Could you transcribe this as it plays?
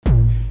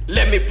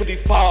Let me put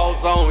these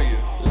paws on you.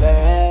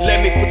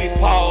 Let me put these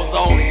paws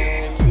on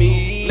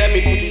you. Let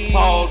me put these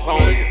paws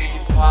on you.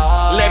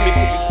 Let me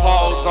put these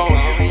paws on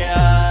you.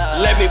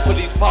 Let me put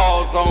these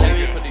paws on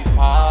you.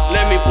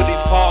 Let me put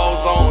these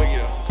paws on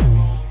you.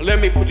 Let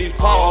me put these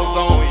paws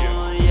on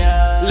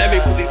you. Let me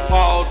put these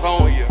paws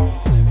on you.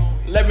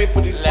 Let me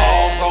put these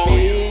paws on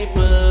you.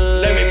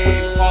 Let me put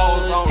these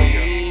paws on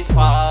you.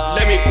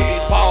 Let me put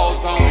these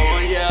paws on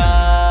you.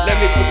 Let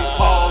me put these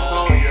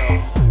paws on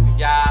you.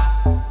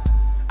 Yeah,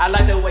 I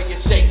like the way you're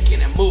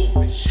shaking and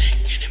moving,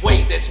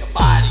 way that your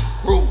body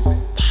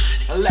grooving.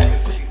 Let me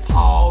put these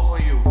paws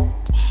on you.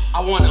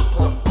 I wanna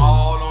put them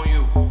all on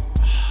you.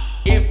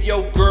 If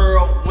your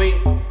girl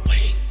wink,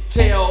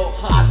 tell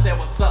her I said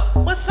what's up.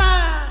 What's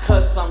up?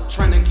 Cause I'm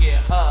tryna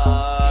get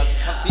her.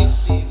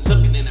 Cause she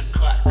looking in the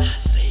cut. I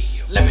see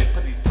you. Let me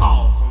put these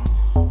paws on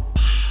you.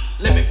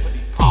 Let me put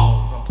these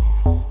paws on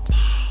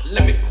you.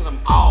 Let me put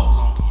them all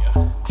on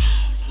you.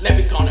 Let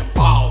me go and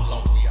ball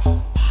on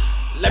you.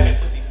 Let me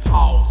put these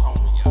paws on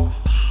you.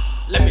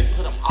 Let me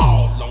put them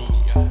all on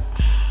you.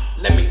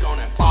 Let me go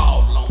and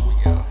ball on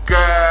you.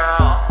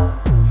 Girl,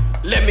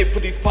 let me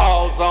put these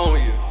paws on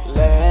you.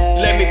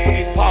 Let me put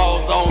these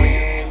paws on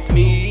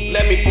you.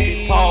 Let me put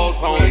these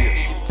paws on you.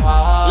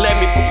 Let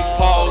me put these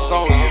paws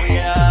on you.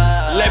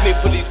 Let me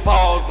put these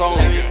paws on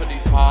you.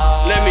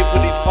 Let me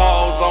put these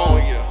paws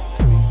on you.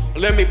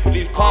 Let me put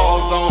these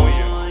paws on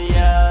you.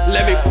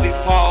 Let me put these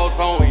paws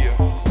on you.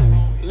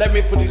 Let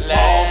me put these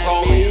paws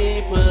on you.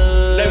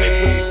 Let me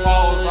put these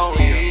paws on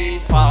you.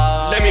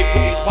 Let me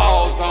put these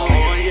paws on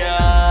you.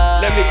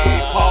 Let me put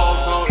these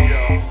paws on you.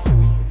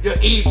 Your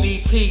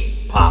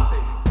EBT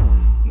poppin',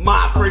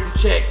 my crazy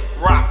check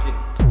rockin'.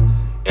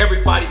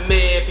 Everybody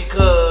mad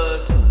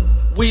because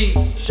we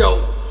show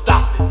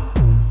stoppin'.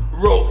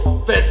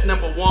 Roast Fest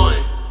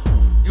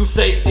 #1. You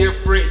say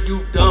different,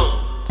 you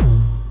dumb.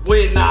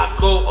 When I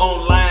go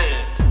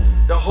online,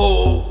 the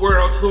whole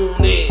world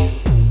tune in.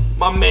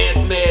 My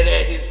man's mad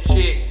at his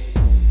chick,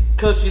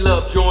 cause she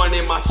love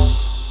joining my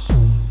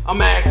I'm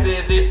asking,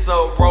 is this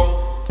a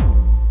roast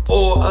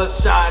or a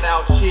shout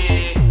out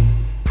chick?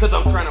 Cause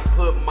I'm trying to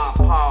put my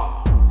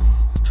paws,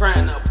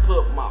 trying to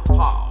put my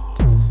paws,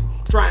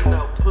 trying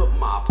to put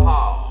my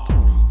paws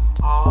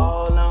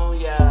all on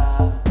ya.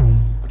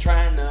 I'm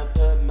trying to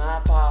put my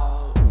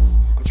paws,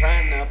 I'm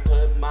trying to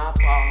put my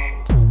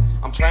paws,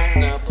 I'm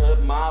trying to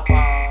put my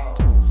paws